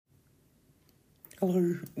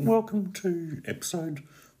Hello, welcome to episode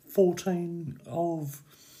 14 of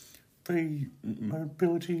the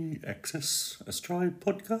Mobility Access Australia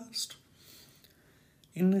podcast.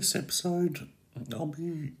 In this episode, I'll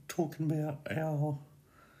be talking about our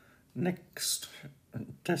next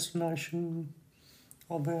destination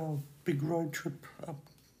of our big road trip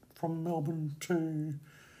up from Melbourne to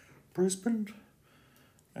Brisbane.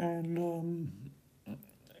 And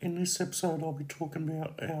in this episode, I'll be talking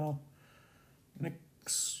about our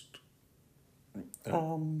next,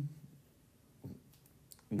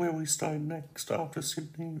 where we stayed next after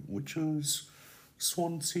Sydney, which was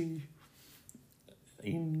Swansea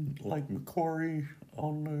in Lake Macquarie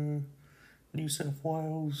on the New South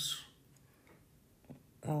Wales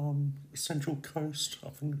central coast. I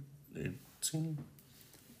think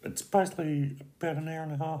it's basically about an hour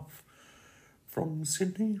and a half from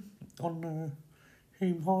Sydney on the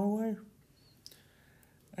Hume Highway.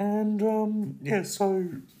 And so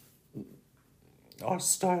I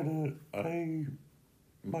stayed at a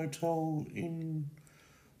motel in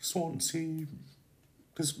Swansea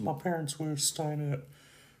because my parents were staying at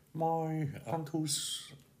my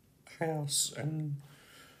uncle's house and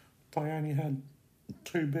they only had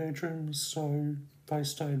 2 bedrooms, so they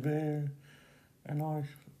stayed there and I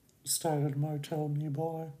stayed at a motel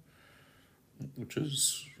nearby, which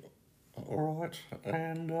is alright.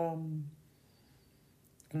 And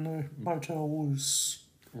the motel was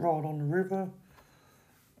right on the river,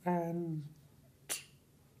 and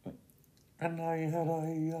they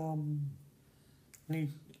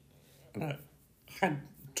had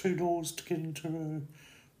 2 doors to get into the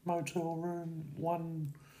motel room.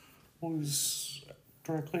 One was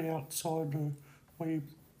directly outside where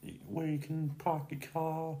you can park your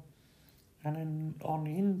car, and then on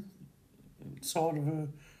the inside of the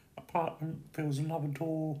apartment there was another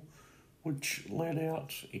door which led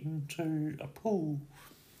out into a pool,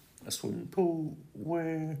 a swimming pool,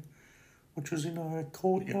 which was in a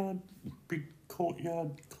courtyard, big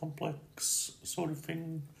courtyard complex sort of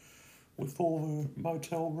thing, with all the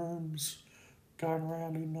motel rooms going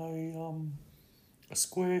around in a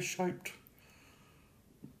square-shaped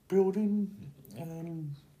building,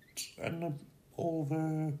 and all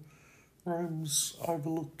the rooms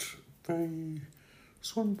overlooked the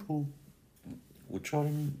swimming pool, which I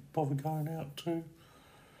didn't bother going out to.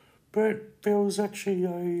 But there was actually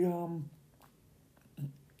and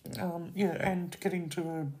getting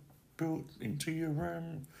into your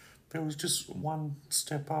room, there was just one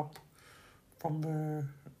step up from the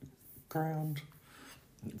ground,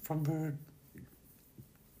 from the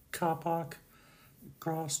car park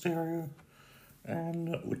grassed area,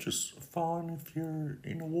 and which is fine if you're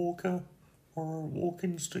in a walker or a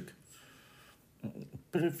walking stick.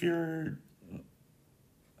 But if you're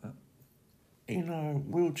in a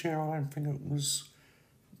wheelchair, I don't think it was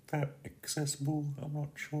that accessible. I'm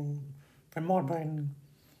not sure. There might have been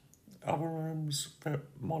other rooms that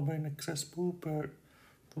might have been accessible, but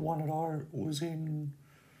the one that I was in,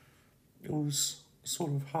 it was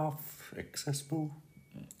sort of half accessible.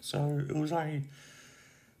 So it was only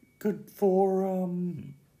good for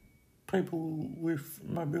people with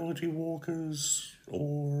mobility walkers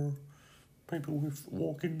or people with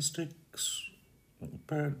walking sticks,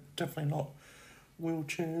 but definitely not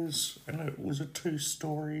wheelchairs. And it was a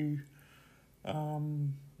 2-storey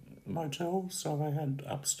motel, so they had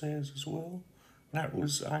upstairs as well. And that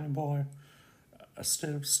was only by a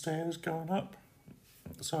set of stairs going up.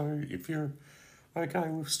 So if you're okay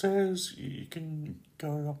with stairs, you can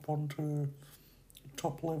go up onto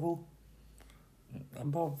top level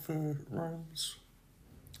above the rooms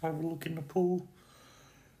overlooking the pool.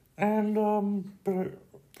 And but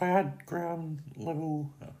they had ground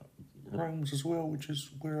level rooms as well, which is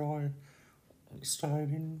where I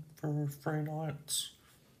stayed in for 3 nights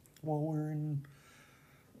while we were in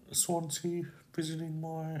Swansea visiting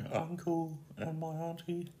my uncle and my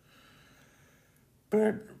auntie.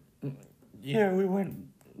 But yeah, we went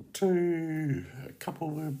to a couple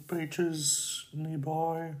of the beaches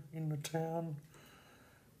nearby in the town,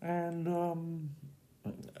 and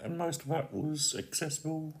most of that was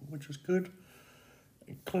accessible, which is good,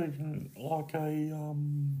 including like a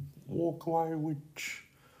walkway which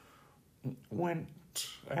went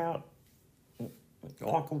out,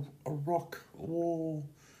 like a rock wall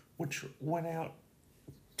which went out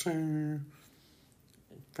to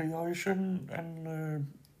the ocean and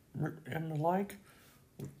the lake,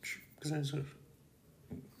 which, because there's a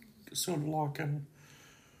sort of like an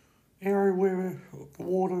area where the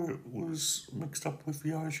water was mixed up with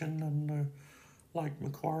the ocean, and Lake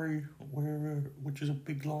Macquarie, which is a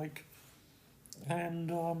big lake,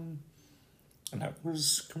 and and that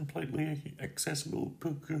was completely accessible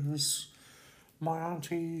because my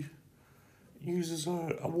auntie uses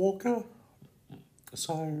a walker,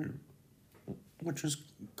 so which is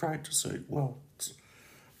great to see. Well,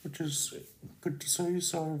 which is good to see.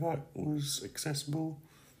 So that was accessible.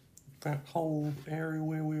 That whole area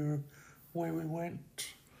where we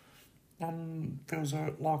went, and there was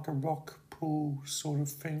a rock pool sort of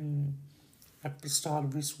thing at the start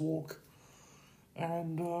of this walk,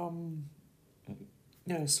 and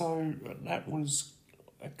yeah, so that was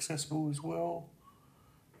accessible as well.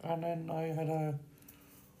 And then they had a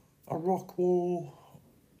rock wall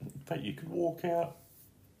that you could walk out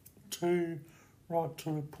to, right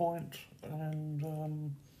to a point, and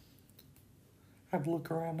have a look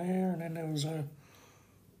around there. And then there was a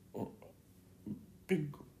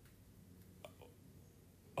big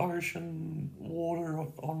ocean water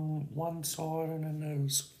on one side, and then there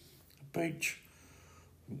was a beach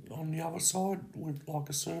on the other side with like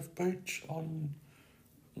a surf beach on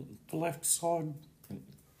the left side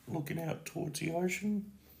looking out towards the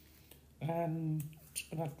ocean, and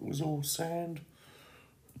that was all sand.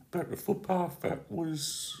 But the footpath that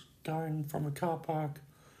was going from a car park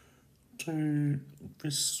to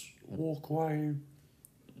this walkway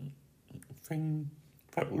thing,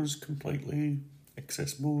 that was completely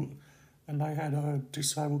accessible, and they had a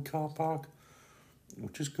disabled car park,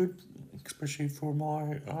 which is good, especially for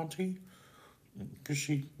my auntie, because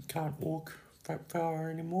she can't walk that far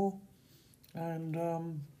anymore.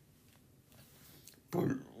 And but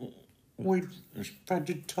they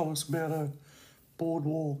did tell us about a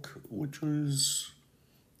boardwalk which was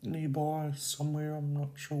nearby somewhere. I'm not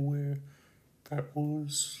sure where that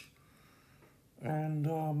was. And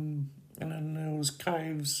then there was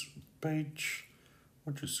Caves Beach,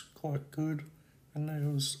 which is quite good. And there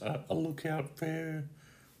was a lookout there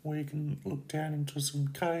where you can look down into some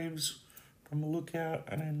caves from a lookout,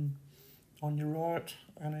 and then on your right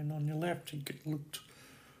and then on your left you get looked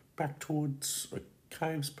back towards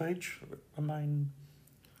Caves Beach, the main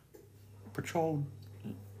patrolled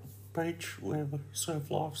beach where the Surf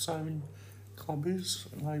Life Saving Club is,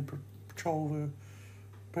 and they patrol the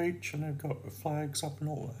beach and they've got the flags up and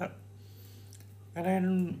all that. And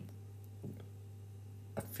then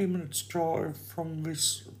a few minutes drive from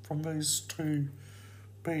these two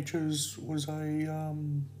beaches was a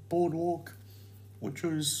boardwalk, which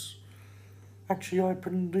was actually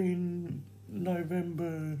opened in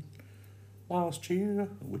November last year,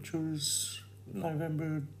 which was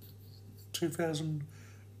November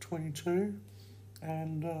 2022,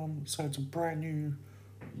 and so it's a brand new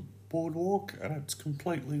boardwalk, and it's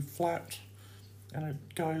completely flat, and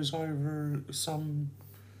it goes over some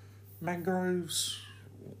mangroves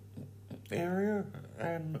area,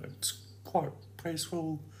 and it's quite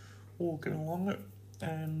peaceful walking along it,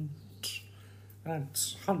 and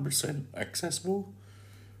it's 100% accessible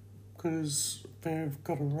because they've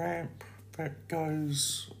got a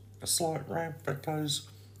slight ramp that goes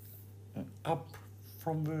up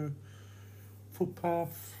from the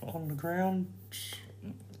footpath on the ground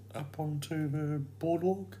up onto the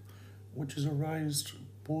boardwalk, which is a raised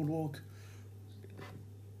boardwalk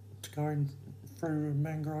to go in through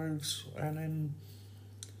mangroves, and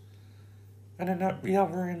then at the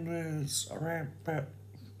other end there's a ramp that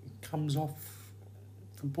comes off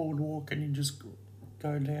the boardwalk, and you just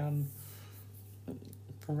go down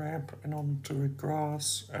the ramp and onto the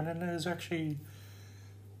grass, and then there's actually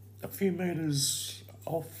a few metres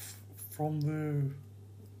off from the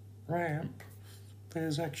ramp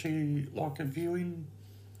there's actually like a viewing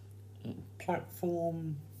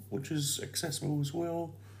platform which is accessible as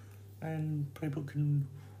well, and people can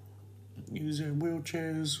use their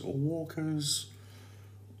wheelchairs or walkers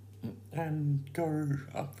and go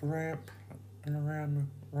up the ramp and around the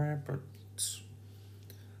ramp,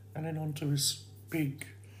 and then onto this big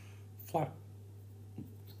flat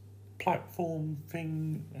platform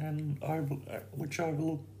thing, and which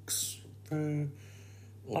overlooks the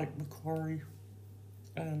Lake Macquarie,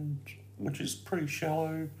 and which is pretty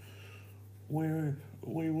shallow where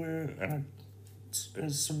we were, and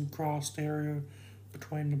there's some grassed area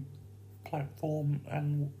between the platform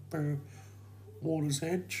and the water's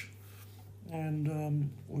edge,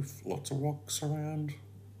 and with lots of rocks around,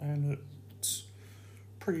 and it's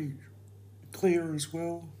pretty clear as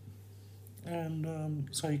well, and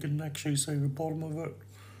so you can actually see the bottom of it,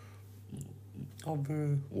 of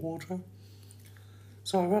the water.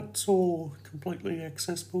 So that's all completely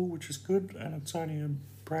accessible, which is good, and it's only a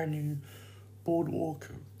brand new boardwalk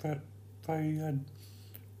that they had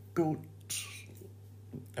built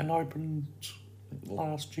and opened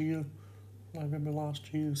last year, November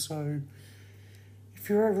last year. So if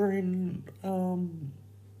you're ever in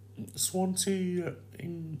Swansea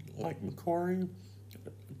in Lake Macquarie,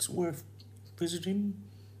 it's worth visiting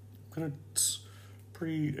because it's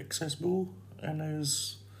pretty accessible and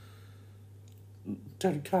there's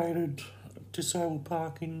dedicated disabled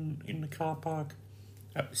parking in the car park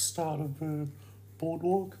at the start of the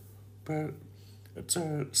boardwalk, but it's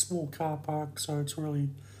a small car park, so it's really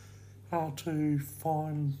hard to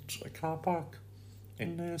find a car park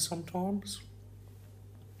in there sometimes.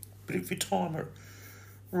 But if you time it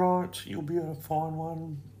right, you'll be able to find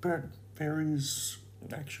one. But there is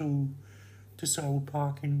actual disabled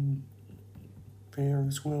parking there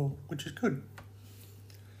as well, which is good.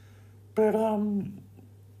 But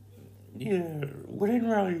yeah, we didn't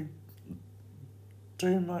really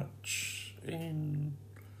do much in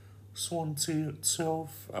Swansea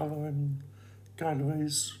itself other than go to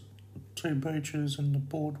these two beaches and the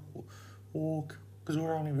boardwalk because we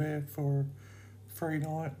were only there for 3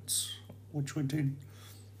 nights, which we did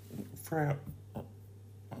throughout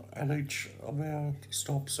at each of our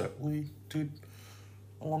stops that we did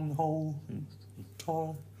along the whole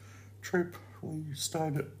entire trip. We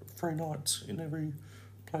stayed at 3 nights in every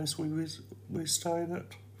place we stayed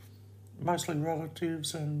at, mostly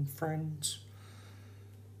relatives and friends.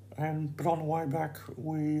 But on the way back,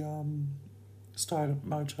 we stayed at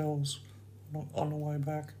motels on the way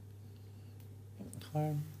back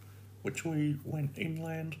home, which we went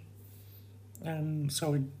inland, and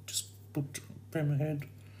so we just booked them ahead.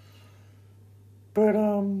 But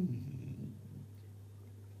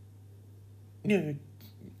yeah,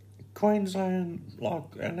 Queensland,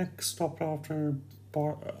 like our next stop after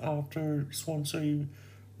Swansea,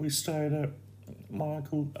 we stayed at my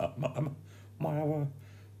other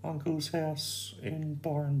uncle's house in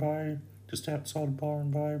Byron Bay, just outside of Byron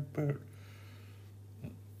Bay, but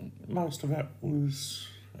most of that was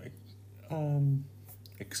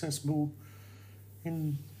accessible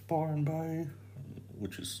in Byron Bay,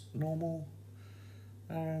 which is normal,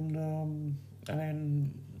 and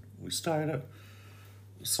then we stayed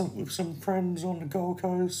with some friends on the Gold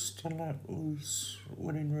Coast, and we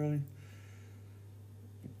didn't really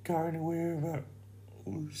go anywhere that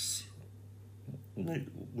was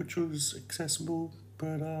which was accessible,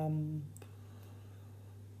 but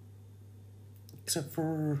except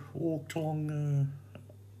for walked along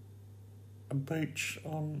a beach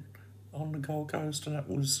on the Gold Coast, and that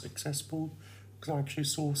was accessible because I actually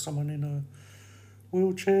saw someone in a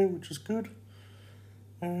wheelchair, which is good.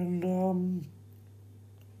 And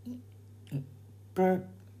but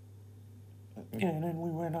yeah, and then we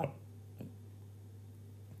went up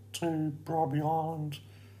to Bribie Island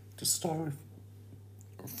to stay with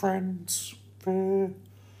friends there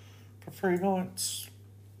for 3 nights,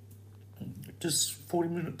 just 40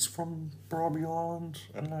 minutes from Bribie Island,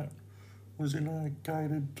 and that was in a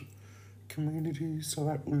gated community, so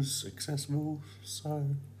that was accessible.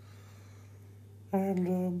 So,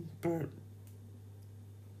 and but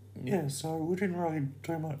yeah, so we didn't really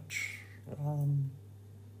do much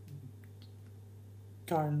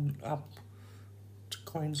going up to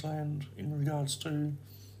Queensland in regards to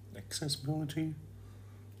accessibility,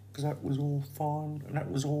 because that was all fine, and that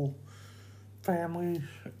was all family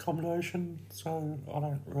accommodation, so I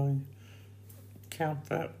don't really count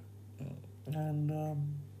that, and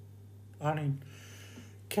I only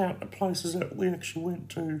count the places that we actually went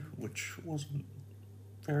to, which wasn't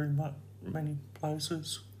very many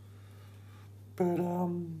places. But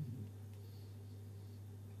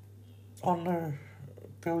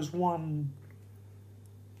there was one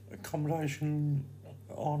accommodation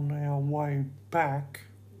on our way back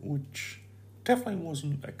which definitely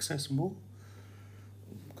wasn't accessible,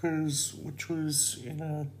 which was in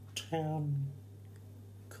a town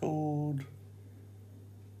called, I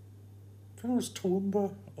think it was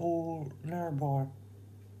Toowoomba or Narrabri.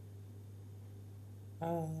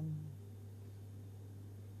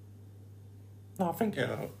 No, I think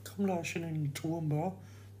accommodation in Toowoomba,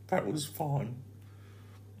 that was fine.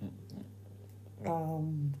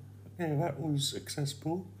 Yeah, that was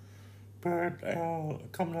accessible. But our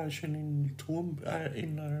accommodation in Toowoomba,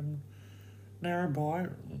 in Narrabri,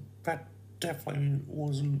 that definitely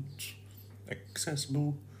wasn't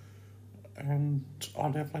accessible, and I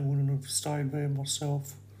definitely wouldn't have stayed there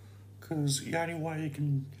myself, because the only way you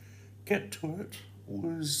can get to it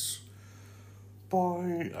was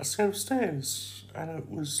by a set of stairs, and it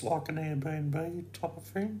was like an Airbnb type of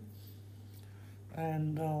thing.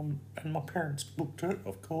 And my parents booked it,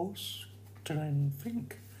 of course. Didn't even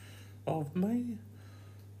think of me,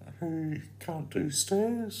 who can't do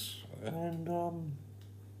stairs. And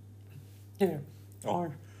yeah, I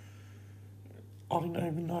didn't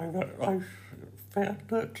even know that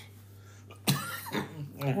found it.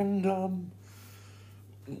 And,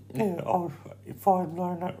 if I'd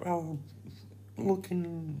known that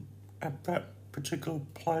looking at that particular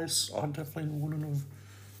place, I definitely wouldn't have,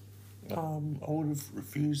 I would have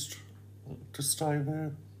refused to stay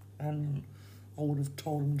there, and I would have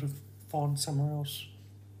told them to find somewhere else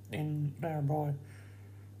in Narrabri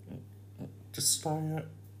to stay at,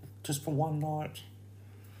 just for one night,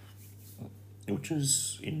 which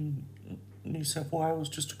is in New South Wales,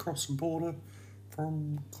 just across the border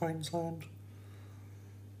from Queensland.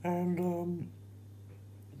 And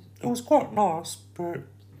it was quite nice, but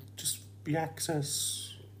just the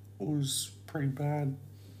access was pretty bad.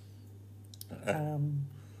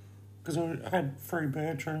 Because I had 3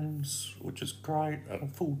 bedrooms, which is great, and a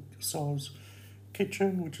full-size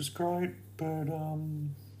kitchen, which is great, but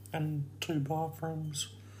and 2 bathrooms,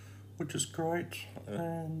 which is great,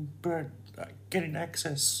 but getting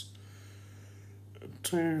access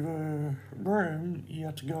to the room, you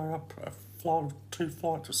had to go up 2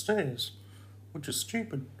 flights of stairs, which is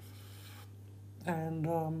stupid. And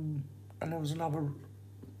there was another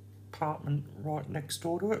apartment right next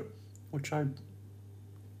door to it, which I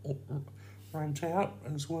rent out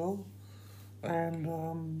as well, and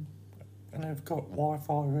they've got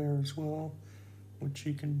Wi-Fi there as well, which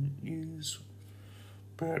you can use.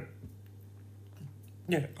 But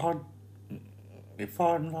yeah, if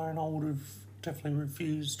I'd known, I would have definitely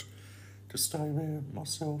refused to stay there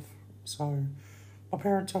myself. So my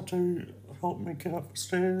parents had to help me get up the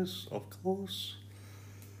stairs, of course,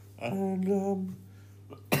 and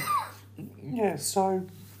so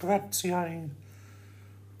that's the only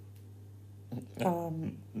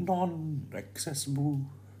non-accessible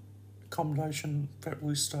accommodation that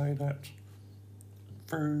we stayed at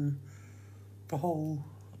through the whole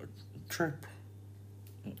trip,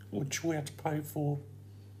 which we had to pay for,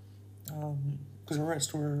 because the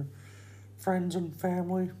rest were friends and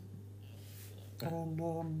family.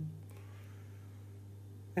 And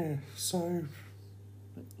so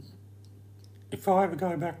if I ever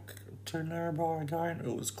go back to Narrabri again,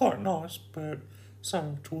 it was quite nice, but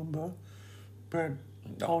same with Toowoomba, but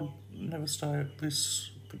I'll never stay at this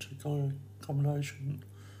particular accommodation.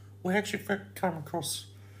 We actually came across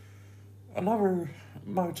another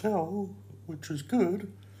motel, which was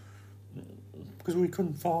good, because we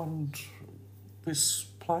couldn't find this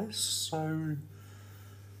place, so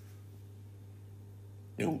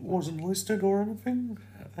it wasn't listed or anything,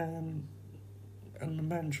 and the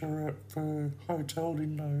manager at the hotel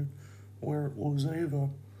didn't know where it was either,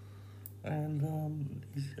 and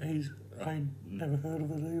I never heard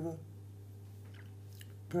of it either.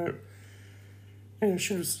 But yeah,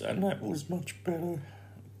 and that was much better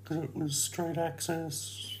because it was straight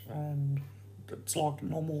access, and it's like a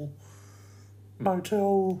normal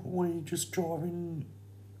motel where you just drive in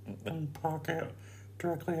and park out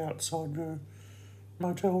directly outside the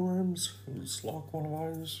motel rooms. It was like one of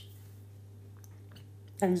those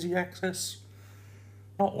easy access,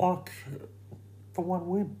 not like the one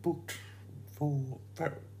we booked for.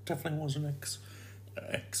 That definitely wasn't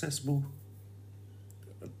accessible.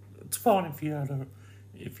 It's fine if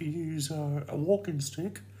you use a walking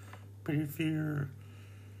stick, but if you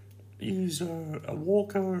use a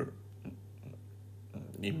walker,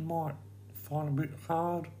 you might find it a bit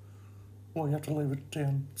hard, or you have to leave it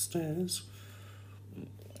downstairs.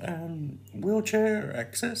 And wheelchair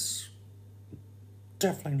access,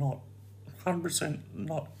 definitely not, 100%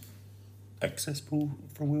 not accessible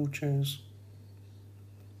for wheelchairs.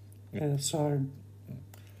 Yeah, so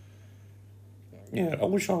yeah, I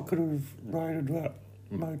wish I could have rated that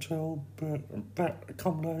motel, but that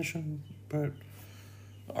accommodation, but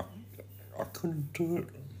I couldn't do it.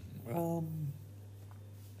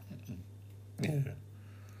 Yeah,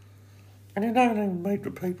 and you don't even meet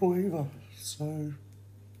the people either. So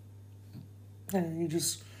yeah, you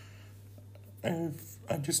just I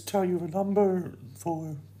just tell you the number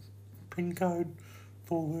for PIN code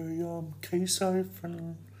for the key safe,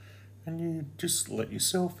 and you just let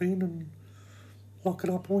yourself in and lock it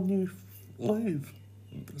up when you leave.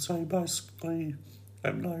 So you basically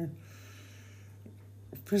have no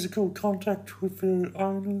physical contact with the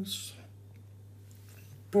owners.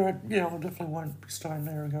 But yeah, I definitely won't be staying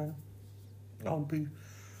there again. I'll be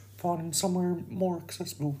finding somewhere more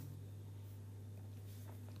accessible.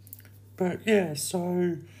 But yeah,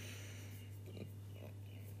 so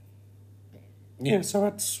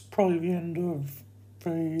that's probably the end of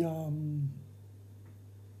the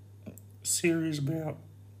series about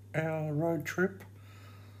our road trip,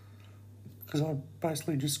 because I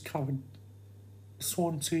basically just covered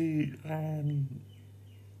Swansea and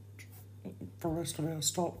the rest of our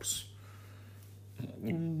stops.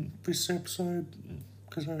 in this episode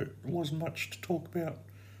because there wasn't much to talk about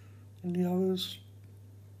in the others.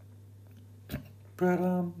 But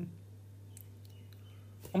I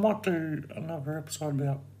might do another episode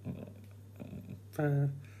about the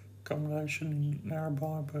accommodation in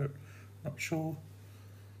Narrabri, but not sure.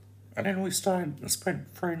 And then we spent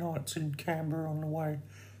 3 nights in Canberra on the way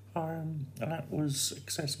home, and that was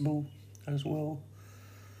accessible as well.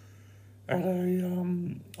 At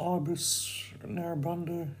a Ibis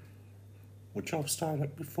Narrabri, which I've stayed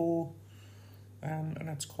at before, and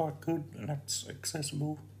that's quite good, and that's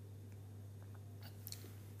accessible.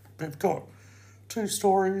 They've got 2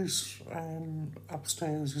 stories, and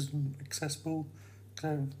upstairs isn't accessible.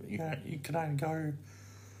 So, you can only go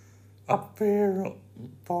up there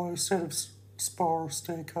by a set of spiral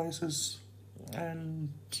staircases,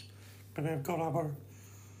 but they've got other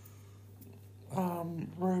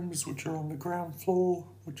rooms which are on the ground floor,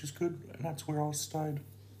 which is good, and that's where I stayed.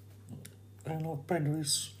 And I've been to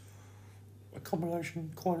this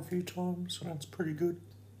accommodation quite a few times, and that's pretty good.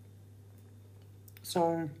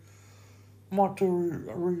 So I might do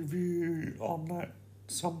a review on that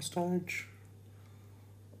some stage,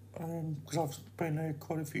 because I've been there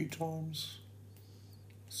quite a few times.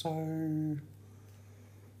 So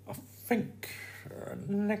I think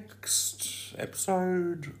next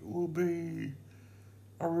episode will be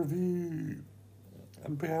a review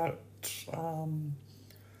about Her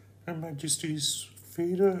Majesty's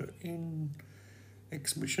Theatre in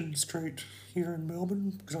Exhibition Street here in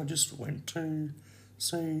Melbourne, because I just went to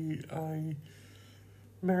see a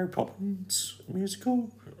Mary Poppins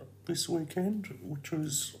musical this weekend, which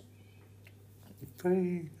was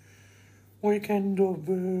the weekend of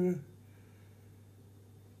the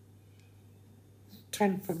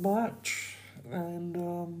 10th of March,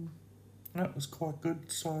 and that was quite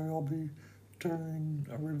good, so I'll be doing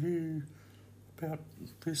a review about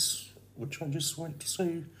this, which I just went to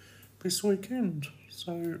see this weekend,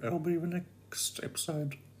 so it'll be the next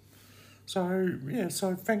episode.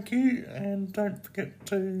 So thank you, and don't forget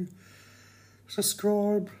to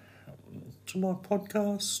subscribe to my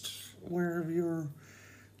podcast wherever you're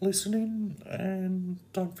listening, and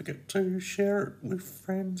don't forget to share it with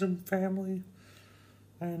friends and family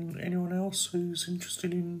and anyone else who's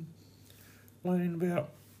interested in learning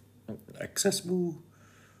about accessible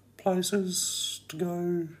places to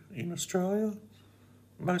go in Australia.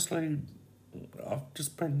 Mostly I've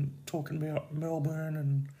just been talking about Melbourne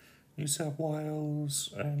and New South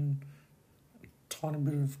Wales and a tiny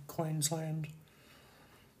bit of Queensland,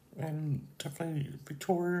 and definitely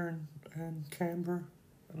Victoria and Canberra,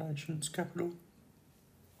 the nation's capital.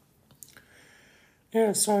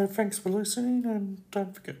 Yeah, so thanks for listening, and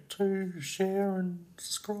don't forget to share and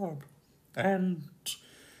subscribe. And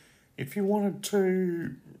if you wanted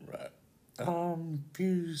to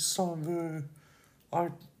view some of I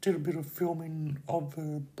did a bit of filming of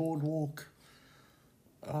the boardwalk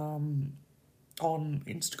on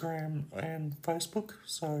Instagram and Facebook,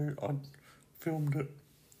 so I filmed it,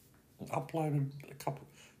 uploaded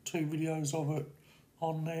 2 videos of it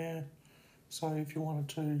on there. So if you wanted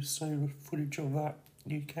to see the footage of that,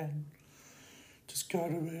 you can just go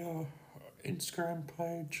to our Instagram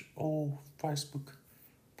page or Facebook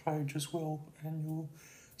page as well, and you'll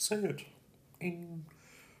see it in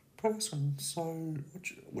person. So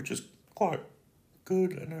which is quite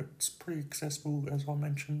good, and it's pretty accessible, as I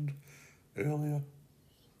mentioned earlier.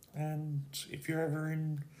 And if you're ever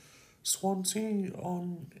in Swansea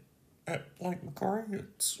at Lake Macquarie,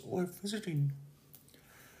 it's worth visiting.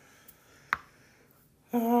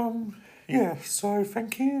 So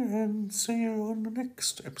thank you, and see you on the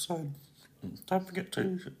next episode. Don't forget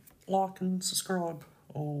to like and subscribe,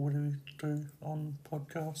 or whatever you do on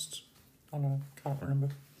podcasts. I don't know, can't remember.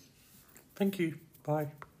 Thank you. Bye.